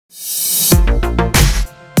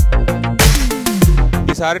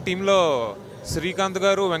ఈసారి టీంలో శ్రీకాంత్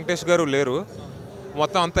గారు వెంకటేష్ గారు లేరు,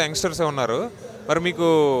 మొత్తం అంతా యంగ్స్టర్సే ఉన్నారు. మరి మీకు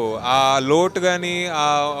ఆ లోటు కానీ ఆ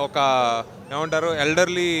ఒక ఏమంటారు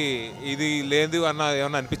ఎల్డర్లీ ఇది లేదు అన్న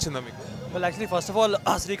ఏమన్నా అనిపించిందా మీకు? Well, actually, first of all,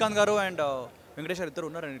 Srikanth garu and Venkatesh garu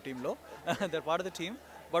iddaru unnaru in team lo. They're part of the team,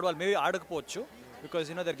 but well, maybe aadakapochu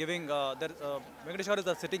because they're giving. Venkatesh garu is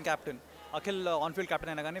the sitting captain. Akhil on-field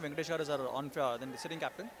captain ayina gaani Venkatesh garu is our then sitting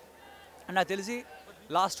captain. And I tell you,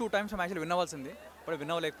 last 2 times I'm actually win avvalsindi, but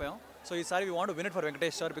win avvalekapayam. So ఈసారి we want to win it for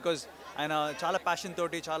Venkatesh sir because ఆయన చాలా passion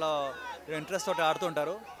తోటి చాలా interest తోటి ఆడుతూ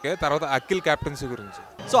ఉంటారు. తర్వాత Akhil captaincy గురించి.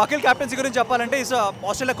 సో అఖిల్ క్యాప్టెన్సీ గురించి చెప్పాలంటే ఈస్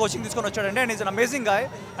ఆస్ట్రేలియా కోచింగ్ తీసుకొని వచ్చాడండి and is an amazing guy.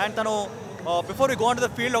 And తను before we go on to the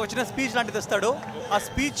field ఒక చిన్న స్పీచ్ లాంటిది ఇస్తాడు. ఆ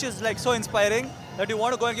speech is like so inspiring that you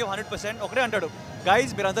want go and give 100%. ఒకటే అంటాడు,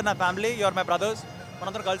 గైస్ మీరందరూ నా family, you are my brothers,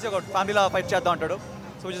 మనందరం కలిసి ఒక ఫ్యామిలీలా ఫైట్ చేద్దాం అంటాడు.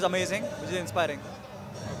 So which is amazing, which is inspiring.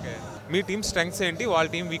 Okay, me team strengths ఏంటి, వాళ్ళ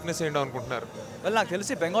టీం వీక్నెస్ ఏంటో అనుకుంటున్నారు? వెల్ నాకు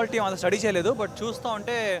తెలిసి బెంగాల్ టీం అంత స్టడీ చేయలేదు, బట్ చూస్తూ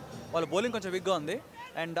ఉంటే వాళ్ళ బౌలింగ్ కొంచెం వీక్గా ఉంది.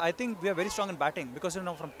 And I think we are very strong in batting because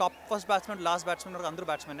from top first batsmen last batsmen వరకు అందరూ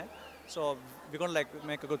batsmen. So we gonna like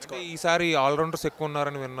make good score. ఈసారి ఆల్రౌండర్స్ ఎక్కువ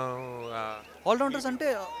ఉన్నారని విన్నాను. ఆల్రౌండర్స్ అంటే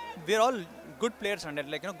వీఆర్ ఆల్ గుడ్ ప్లేయర్స్ అండి,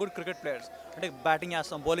 లైక్ గుడ్ క్రికెట్ ప్లేయర్స్. అంటే batting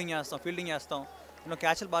చేస్తాం, బౌలింగ్ చేస్తాం, ఫీల్డింగ్ చేస్తాం,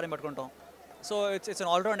 క్యాచ్లు బాగా పట్టుకుంటాం. So it's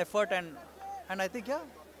an all round effort and I think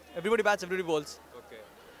everybody bats, everybody bowls.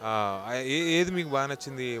 ఏది మీకు బాగా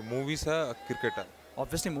నచ్చింది, మూవీసా క్రికెటా?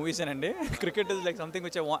 Obviously మూవీసేనండి. Cricket is like something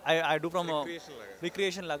which I do from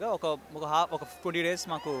recreation లాగా. ఒక 20 days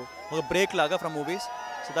మాకు ఒక బ్రేక్ లాగా from movies.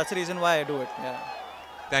 So that's the reason why I do it.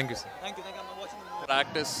 Thank you sir. Thank you.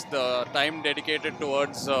 Practice, the time dedicated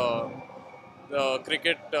towards the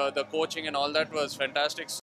cricket, the coaching and all that was fantastic.